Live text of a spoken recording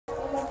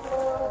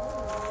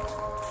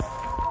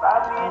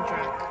I'm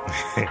drunk.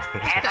 And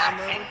I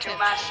think to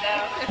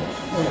myself,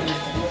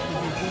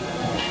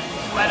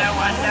 what a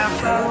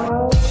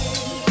wonderful.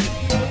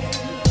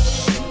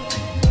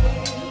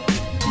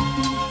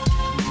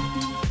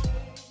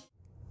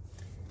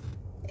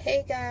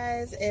 Hey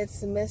guys,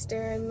 it's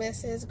Mr. and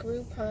Mrs.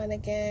 Groupon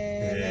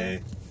again.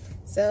 Hey.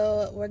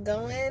 So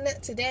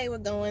today we're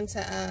going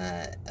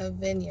to a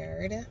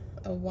vineyard,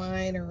 a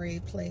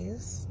winery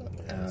place.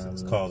 Yes,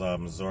 it's called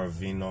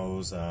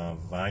Zorvinos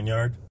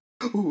Vineyard.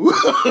 No.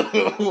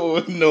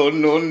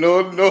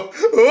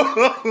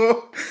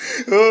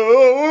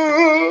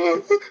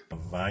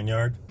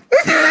 Vineyard.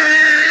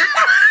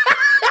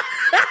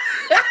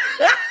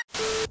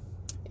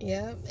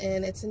 Yep,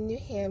 and it's in New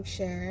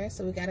Hampshire,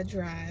 so we got to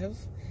drive.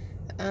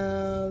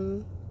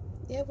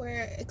 Yeah,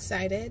 we're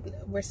excited.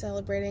 We're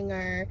celebrating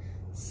our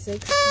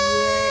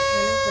 6-year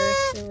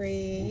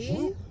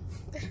anniversary.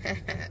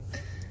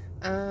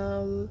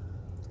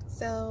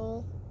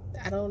 So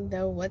I don't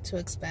know what to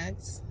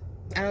expect.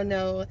 I don't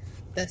know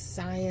the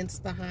science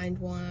behind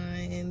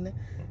wine.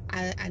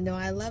 I know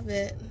I love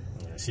it.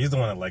 Yeah, she's the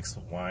one that likes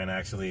wine,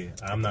 actually.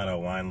 I'm not a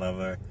wine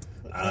lover.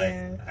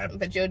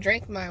 But you'll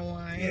drink my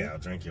wine. Yeah, I'll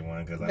drink your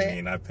wine because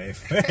I pay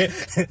for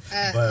it.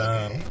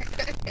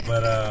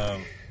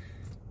 but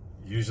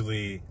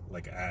usually,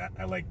 like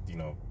I like,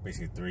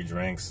 basically 3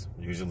 drinks.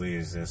 Usually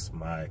it's just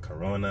my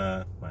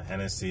Corona, my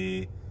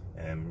Hennessy,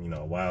 and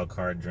a wild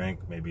card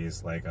drink. Maybe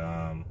it's like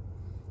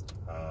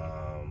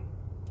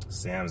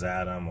Sam's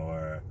Adam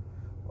or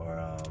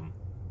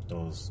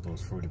those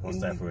fruity. What's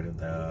that fruity?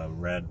 The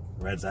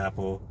Red's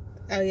apple.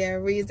 Oh yeah,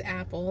 Reed's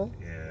apple.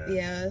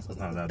 Yeah.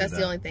 That's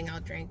the only thing I'll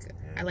drink.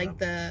 Yeah, I like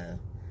the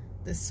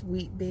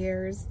sweet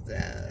beers.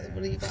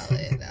 What do you call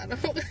it? I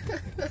don't.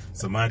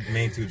 So my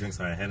main 2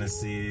 drinks are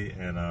Hennessy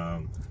and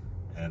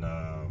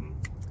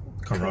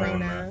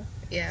Corona.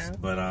 Yeah.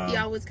 But he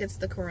always gets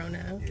the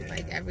Corona,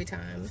 like every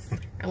time.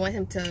 I want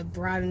him to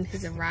broaden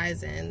his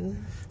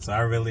horizon. So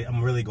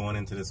I'm really going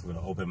into this with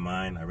an open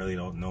mind. I really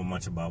don't know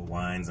much about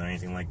wines or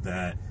anything like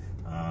that.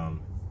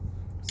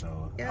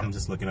 So I'm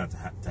just looking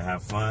to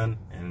have fun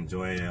and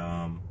enjoy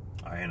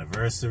our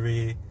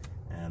anniversary,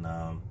 and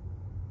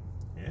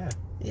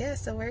yeah,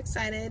 so we're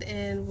excited,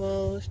 and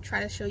we'll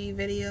try to show you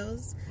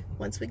videos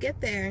once we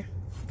get there.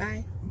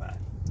 Bye.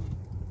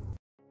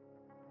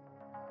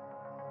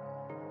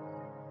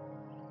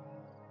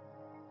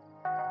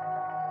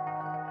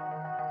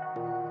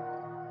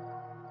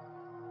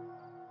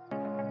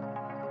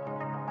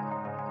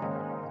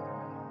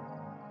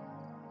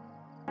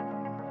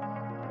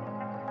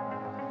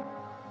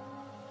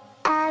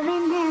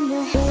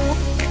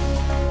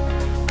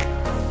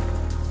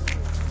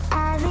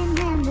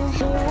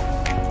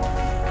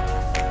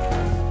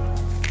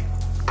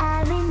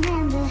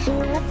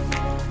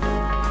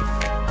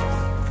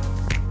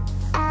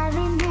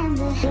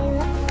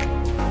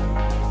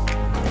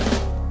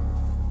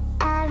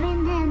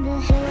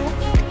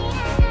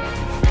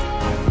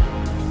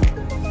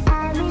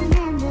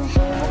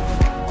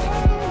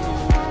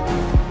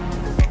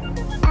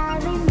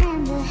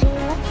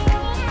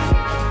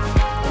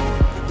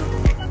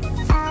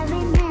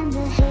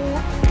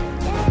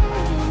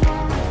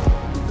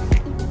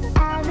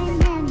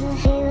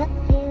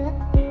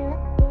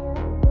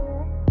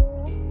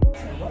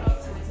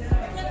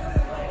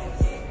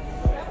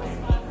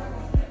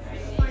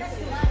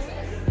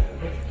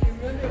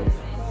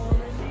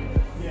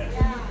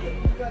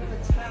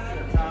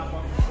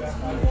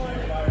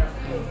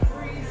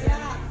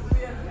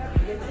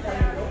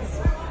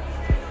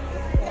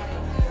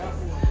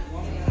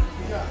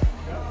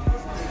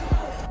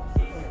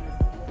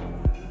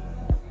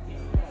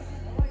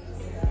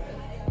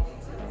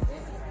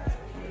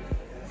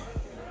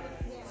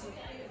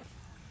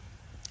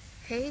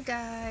 Hey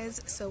guys,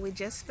 so we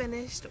just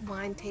finished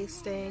wine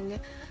tasting.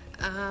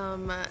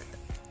 I'm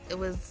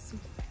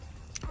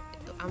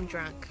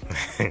drunk.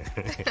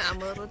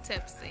 I'm a little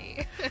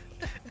tipsy.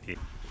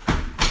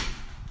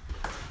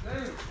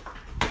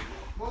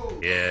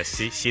 Yeah,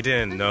 she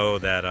didn't know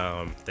that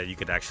that you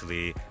could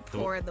actually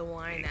pour the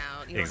wine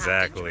out. You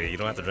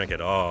don't have to drink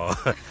it all.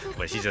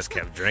 But she just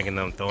kept drinking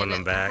them, throwing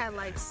them back. I had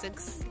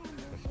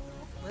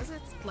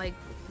like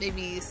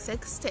maybe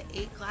 6 to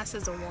 8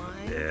 glasses of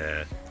wine.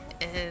 Yeah.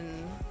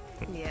 And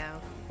yeah,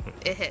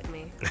 it hit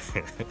me.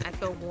 I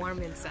feel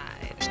warm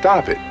inside.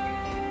 Stop it.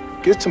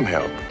 Get some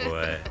help.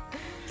 But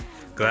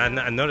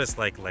I noticed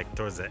like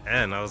towards the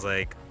end, I was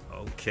like,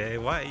 okay,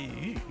 why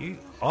you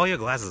all your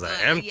glasses are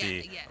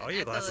empty. Yeah. All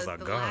your glasses are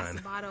the gone.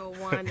 Last bottle of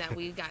wine that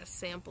we got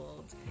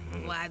sampled,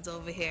 Vlad's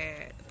over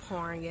here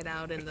pouring it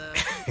out in the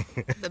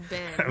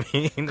bin. I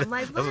mean, I'm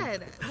like,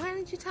 Vlad, why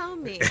didn't you tell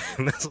me?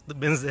 That's what the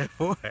bin's there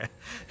for.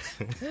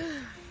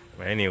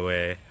 But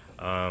anyway,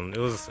 it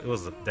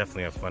was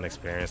definitely a fun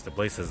experience. The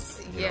place is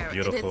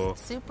beautiful. And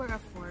it's super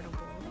affordable.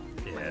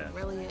 Yeah. Like,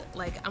 really,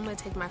 I'm gonna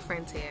take my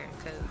friends here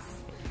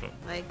because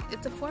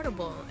it's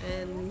affordable,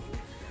 and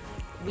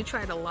we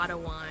tried a lot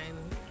of wine,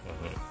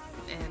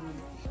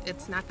 and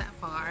it's not that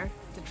far.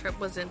 The trip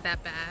wasn't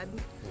that bad.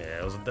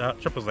 Yeah, the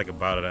trip was like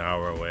about an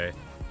hour away,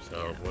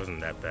 so it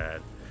wasn't that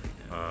bad.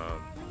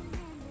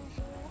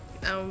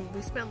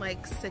 We spent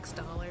like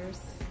 $6.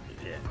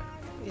 Yeah.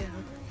 Yeah.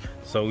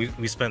 So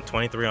we spent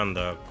 $23 on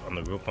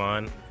the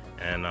Groupon,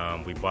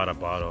 and we bought a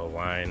bottle of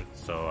wine.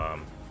 So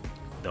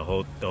the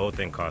whole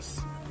thing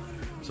cost.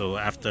 So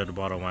after the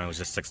bottle of wine was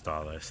just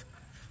 $6.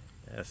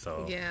 Yeah.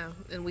 So. Yeah,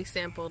 and we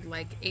sampled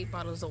like 8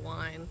 bottles of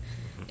wine,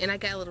 and I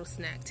got a little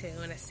snack too,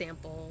 and a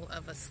sample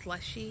of a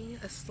slushy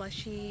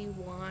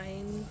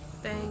wine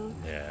thing.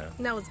 Yeah.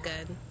 And that was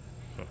good.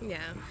 Yeah,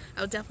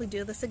 I would definitely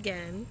do this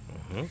again.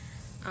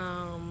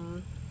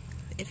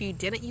 If you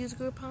didn't use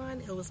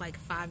Groupon, it was like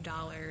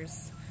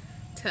 $5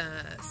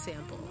 to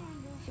sample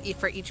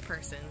for each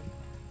person.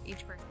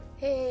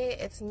 Hey,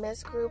 it's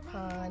Miss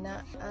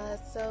Groupon.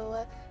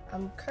 So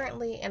I'm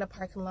currently in a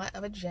parking lot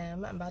of a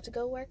gym. I'm about to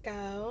go work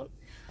out.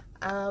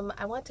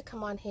 I want to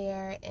come on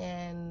here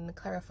and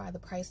clarify the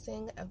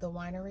pricing of the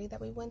winery that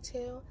we went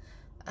to.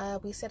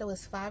 We said it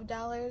was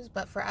 $5,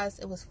 but for us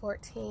it was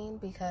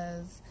 $14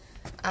 because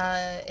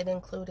it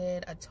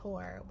included a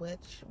tour,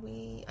 which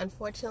we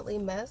unfortunately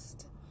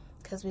missed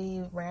because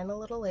we ran a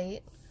little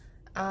late.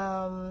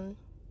 I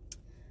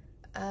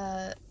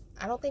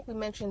don't think we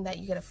mentioned that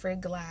you get a free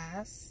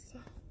glass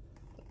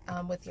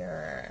with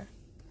your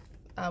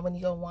when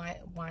you go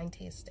wine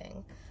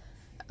tasting.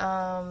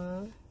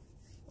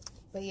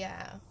 But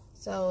yeah,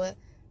 so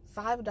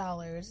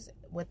 $5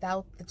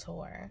 without the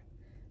tour,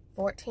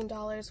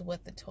 $14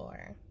 with the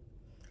tour.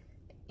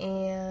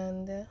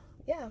 And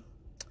yeah,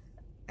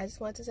 I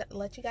just wanted to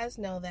let you guys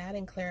know that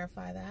and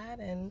clarify that,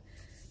 and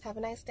have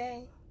a nice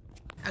day.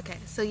 Okay,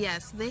 so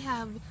yes, they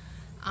have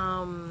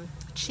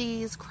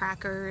cheese,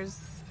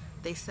 crackers,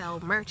 they sell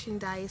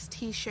merchandise,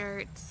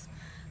 t-shirts,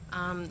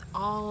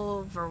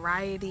 all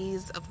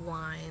varieties of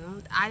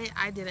wine.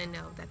 I didn't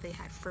know that they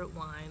had fruit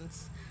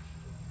wines,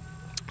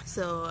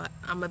 so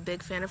I'm a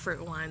big fan of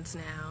fruit wines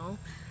now.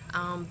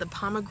 The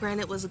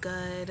pomegranate was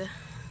good.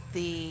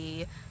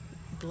 The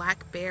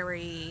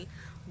blackberry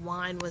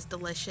wine was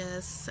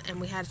delicious, and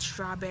we had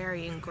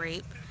strawberry and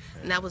grape,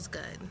 and that was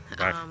good.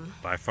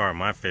 By far,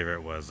 my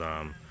favorite was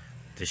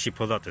did she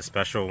pull out the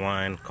special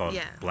wine called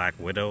Black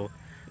Widow?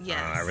 Yes.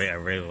 I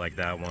really like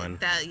that one.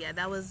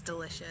 That was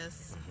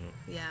delicious.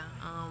 Yeah.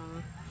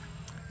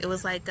 It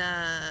was like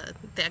I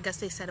guess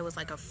they said it was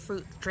like a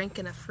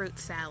drinking a fruit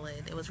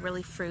salad. It was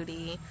really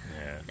fruity.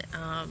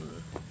 Yeah.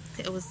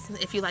 It was,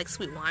 if you like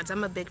sweet wines,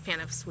 I'm a big fan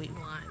of sweet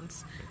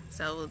wines,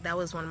 so that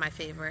was one of my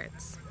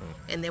favorites.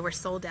 And they were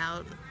sold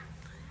out,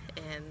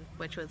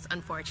 which was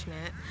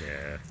unfortunate.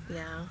 Yeah.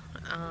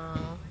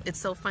 It's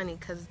so funny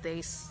because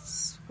they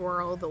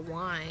swirl the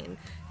wine,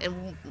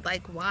 and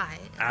like, why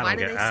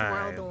do they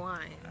swirl the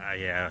wine?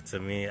 Yeah, to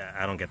me,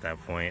 I don't get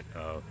that point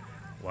of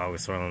why we're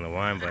swirling the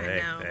wine, but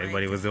hey, know,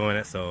 everybody was doing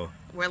it, so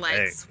we're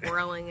like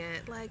swirling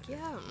it, like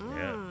yeah.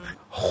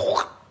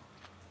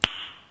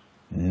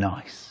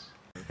 Nice.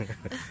 It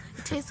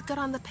tastes good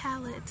on the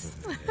palate.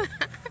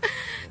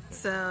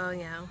 So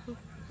yeah.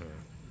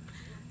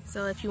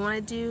 So if you want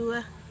to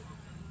do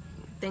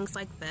things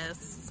like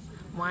this,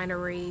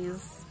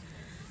 wineries,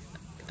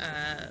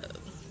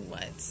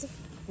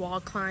 wall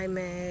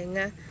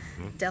climbing,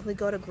 definitely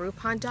go to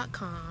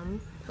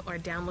Groupon.com or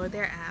download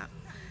their app.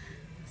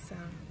 So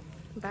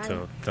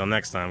bye. Till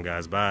next time,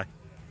 guys. Bye.